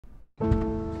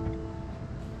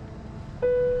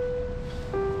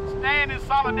Stand in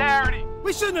solidarity.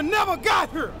 We shouldn't have never got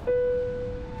here.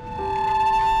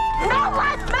 No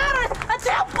life matters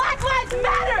until Black Lives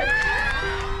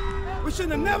Matter. We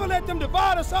shouldn't have never let them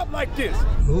divide us up like this.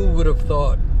 Who would have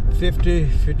thought 50,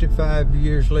 55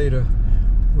 years later,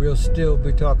 we'll still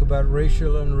be talking about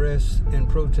racial unrest and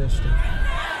protesting?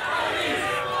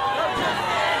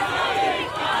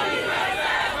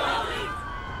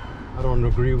 I don't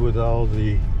agree with all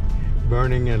the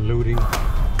burning and looting,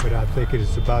 but I think it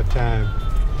is about time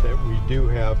that we do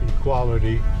have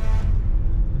equality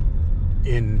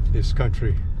in this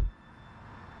country,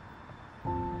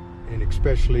 and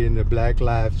especially in the Black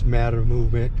Lives Matter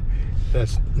movement.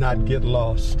 Let's not get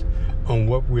lost on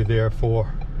what we're there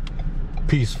for: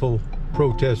 peaceful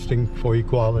protesting for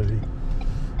equality.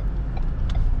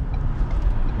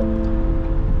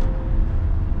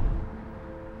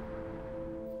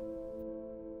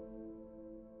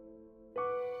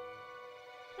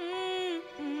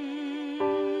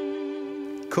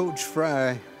 Coach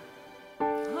Fry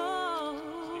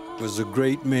was a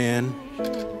great man.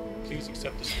 Please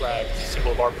accept this flag as a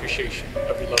symbol of our appreciation of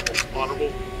every level of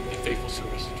honorable and faithful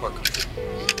service to our country.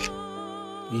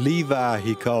 Levi,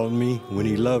 he called me when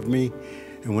he loved me,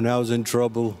 and when I was in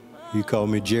trouble, he called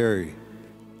me Jerry.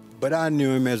 But I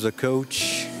knew him as a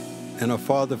coach and a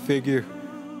father figure,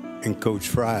 and Coach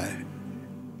Fry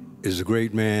is a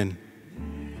great man,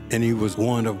 and he was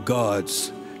one of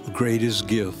God's greatest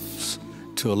gifts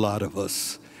to a lot of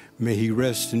us. May he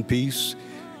rest in peace,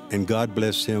 and God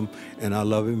bless him, and I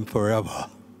love him forever.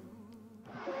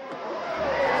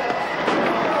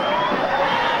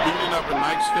 Beating up in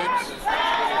nightsticks,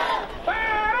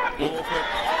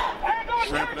 bullwhip,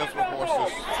 trampling us with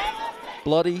horses.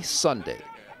 Bloody Sunday,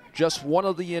 just one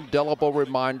of the indelible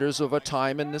reminders of a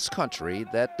time in this country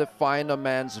that defined a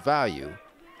man's value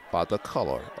by the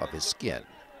color of his skin,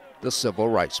 the Civil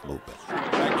Rights Movement.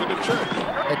 Back to the church.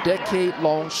 A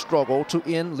decade-long struggle to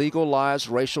end legalized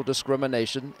racial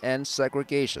discrimination and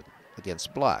segregation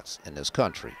against blacks in this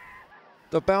country.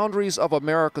 The boundaries of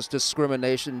America's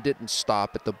discrimination didn't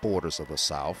stop at the borders of the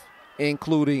South,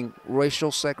 including racial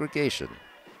segregation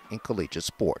in collegiate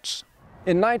sports.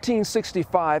 In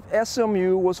 1965,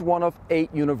 SMU was one of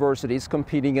 8 universities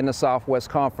competing in the Southwest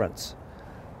Conference.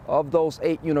 Of those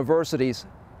 8 universities,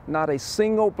 not a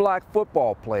single black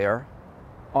football player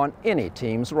on any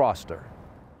team's roster.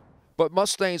 But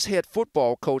Mustangs head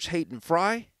football coach Hayden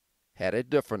Fry had a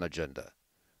different agenda: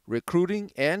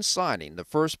 recruiting and signing the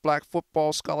first black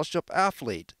football scholarship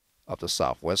athlete of the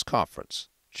Southwest Conference,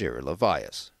 Jerry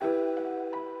LeVias.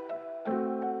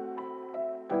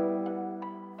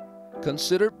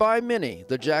 Considered by many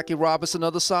the Jackie Robinson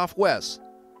of the Southwest,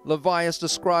 LeVias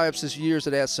describes his years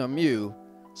at SMU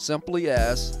simply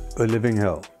as a living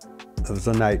hell. It was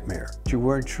a nightmare. You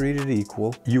weren't treated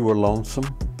equal. You were lonesome,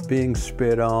 being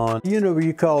spit on. You know,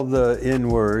 you called the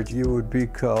N-word, you would be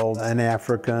called an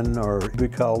African or be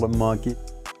called a monkey.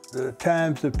 The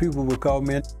times that people would call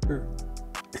me,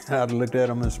 I'd look at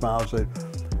them and smile and say,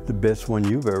 the best one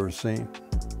you've ever seen.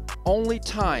 Only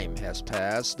time has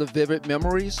passed, the vivid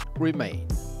memories remain.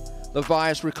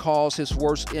 LeVias recalls his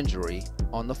worst injury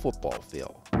on the football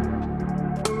field.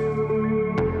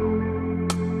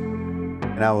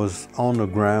 And I was on the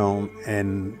ground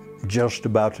and just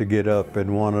about to get up,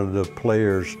 and one of the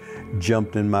players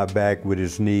jumped in my back with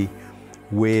his knee,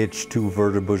 wedged 2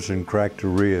 vertebrae and cracked a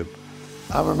rib.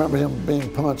 I remember him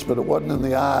being punched, but it wasn't in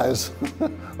the eyes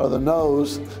or the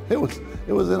nose. It was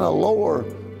in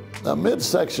a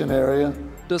midsection area.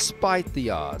 Despite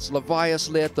the odds, LeVias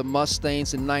led the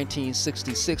Mustangs in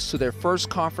 1966 to their first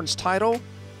conference title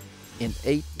in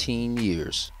 18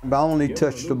 years. I only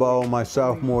touched the ball my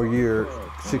sophomore year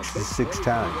 66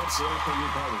 times,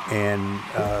 and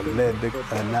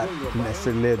not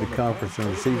necessarily led the conference in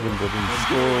receiving, but in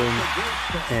scoring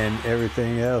and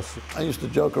everything else. I used to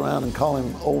joke around and call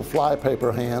him old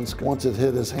flypaper hands. Once it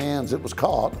hit his hands, it was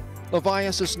caught.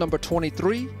 LeVias' number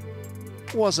 23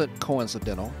 wasn't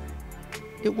coincidental.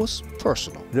 It was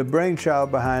personal. The brainchild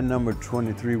behind number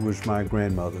 23 was my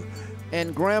grandmother.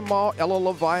 And Grandma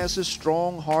Ella LeVias'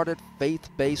 strong-hearted,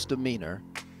 faith-based demeanor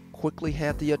quickly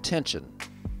had the attention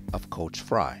of Coach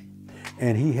Fry.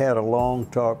 And he had a long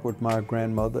talk with my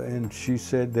grandmother, and she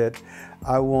said that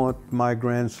I want my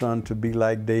grandson to be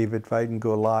like David fighting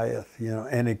Goliath, you know,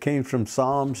 and it came from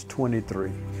Psalms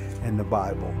 23 in the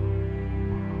Bible.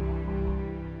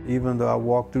 Even though I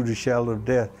walk through the shadow of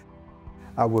death,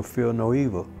 I will fear no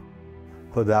evil,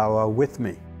 for thou art with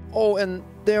me. Oh, and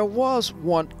there was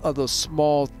one other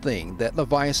small thing that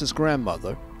LeVias'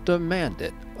 grandmother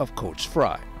demanded of Coach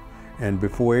Fry. And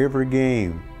before every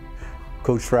game,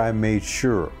 Coach Fry made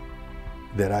sure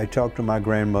that I talked to my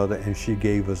grandmother and she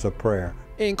gave us a prayer.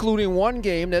 Including one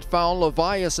game that found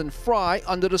LeVias and Fry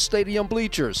under the stadium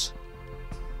bleachers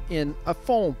in a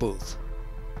phone booth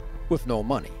with no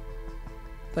money.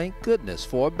 Thank goodness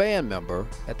for a band member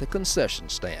at the concession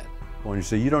stand. When he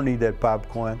said, "You don't need that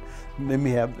popcorn, let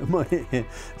me have the money."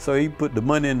 So he put the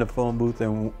money in the phone booth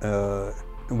and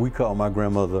we called my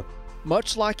grandmother.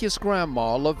 Much like his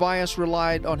grandma, LeVias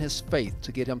relied on his faith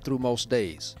to get him through most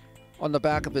days. On the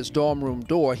back of his dorm room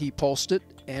door, he posted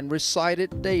and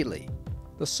recited daily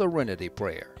the Serenity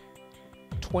Prayer,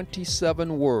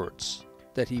 27 words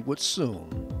that he would soon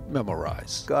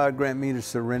memorize. God grant me the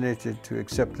serenity to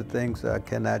accept the things that I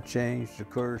cannot change, the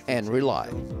courage and rely,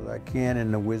 I can,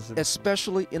 and the wisdom.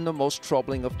 Especially in the most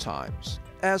troubling of times,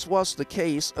 as was the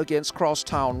case against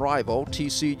crosstown rival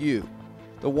TCU.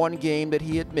 The one game that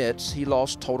he admits he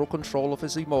lost total control of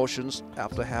his emotions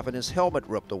after having his helmet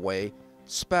ripped away,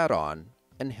 spat on,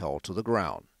 and held to the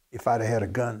ground. If I'd have had a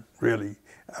gun, really,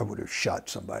 I would have shot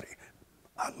somebody.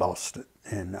 I lost it,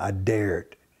 and I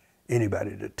dared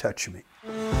anybody to touch me.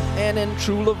 And in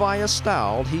true LeVias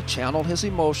style, he channeled his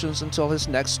emotions until his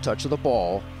next touch of the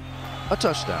ball, a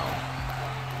touchdown.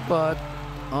 But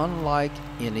unlike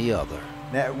any other.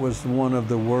 That was one of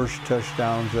the worst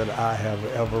touchdowns that I have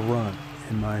ever run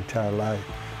in my entire life,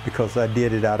 because I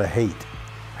did it out of hate.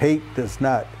 Hate does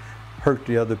not hurt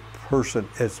the other person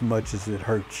as much as it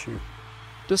hurts you.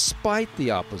 Despite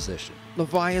the opposition,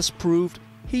 LeVias proved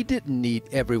he didn't need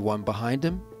everyone behind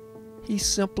him. He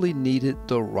simply needed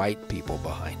the right people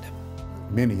behind him.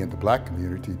 Many in the black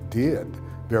community did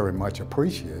very much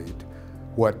appreciate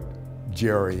what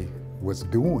Jerry was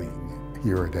doing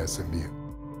here at SMU.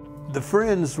 The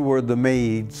friends were the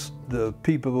maids, the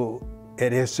people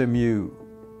at SMU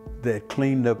that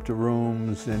cleaned up the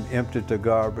rooms and emptied the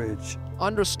garbage.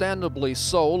 Understandably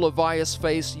so, LeVias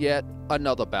faced yet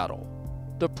another battle,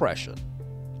 depression.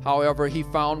 However, he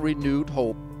found renewed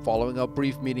hope following a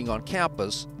brief meeting on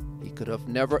campus he could have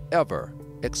never, ever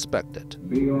expected.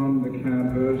 Beyond the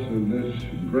campus of this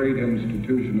great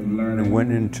institution of learning. I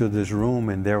went into this room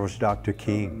and there was Dr.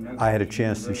 King. I had a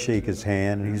chance to shake his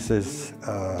hand and he says,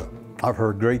 "I've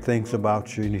heard great things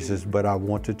about you," and he says, "but I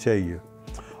want to tell you,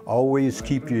 always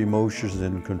keep your emotions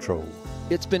in control."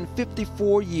 It's been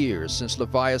 54 years since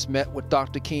LeVias met with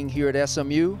Dr. King here at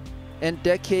SMU, and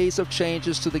decades of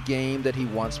changes to the game that he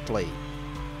once played.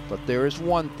 But there is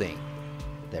one thing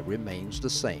that remains the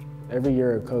same. Every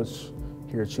year, a coach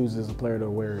here chooses a player to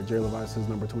wear Jerry LeVias'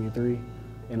 number 23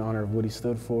 in honor of what he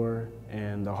stood for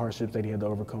and the hardships that he had to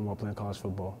overcome while playing college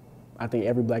football. I think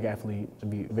every black athlete should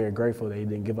be very grateful that he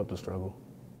didn't give up the struggle.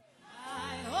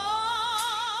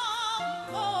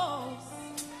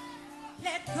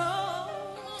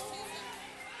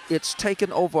 It's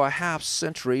taken over a half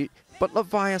century, but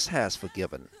LeVias has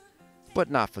forgiven, but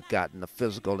not forgotten the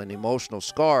physical and emotional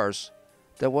scars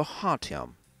that will haunt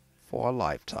him for a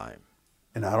lifetime.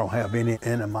 And I don't have any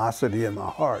animosity in my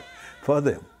heart for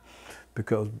them,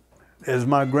 because as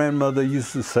my grandmother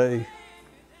used to say,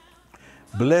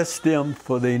 "Bless them,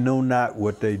 for they know not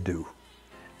what they do."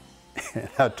 And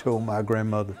I told my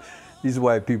grandmother, "These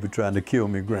white people trying to kill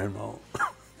me, Grandma."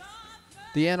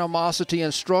 The animosity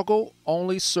and struggle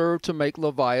only served to make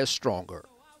LeVias stronger.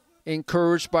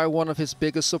 Encouraged by one of his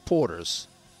biggest supporters,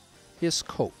 his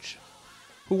coach,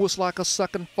 who was like a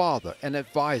second father, an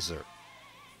advisor,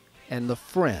 and the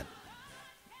friend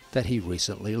that he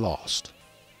recently lost,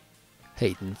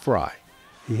 Hayden Fry.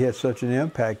 He had such an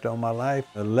impact on my life.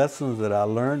 The lessons that I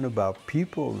learned about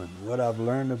people and what I've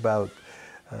learned about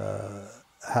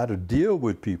how to deal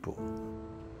with people.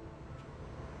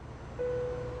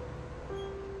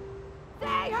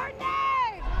 Say her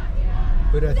name!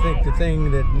 But I think the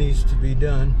thing that needs to be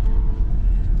done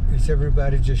is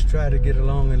everybody just try to get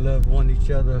along and love each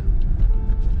other,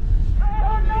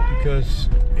 because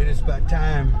it is about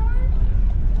time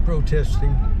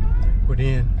protesting would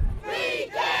end.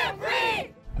 Free, damn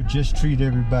free! But just treat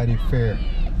everybody fair.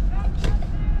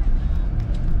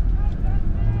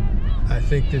 I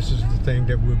think this is the thing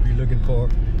that we'll be looking for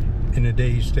in the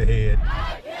days ahead.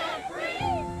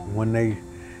 When they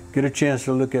get a chance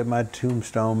to look at my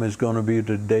tombstone, it's going to be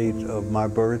the date of my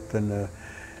birth and the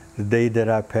day that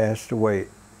I passed away.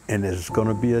 And there's going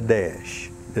to be a dash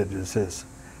that says,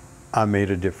 "I made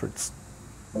a difference."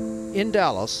 In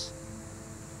Dallas,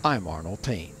 I'm Arnold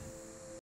Payne.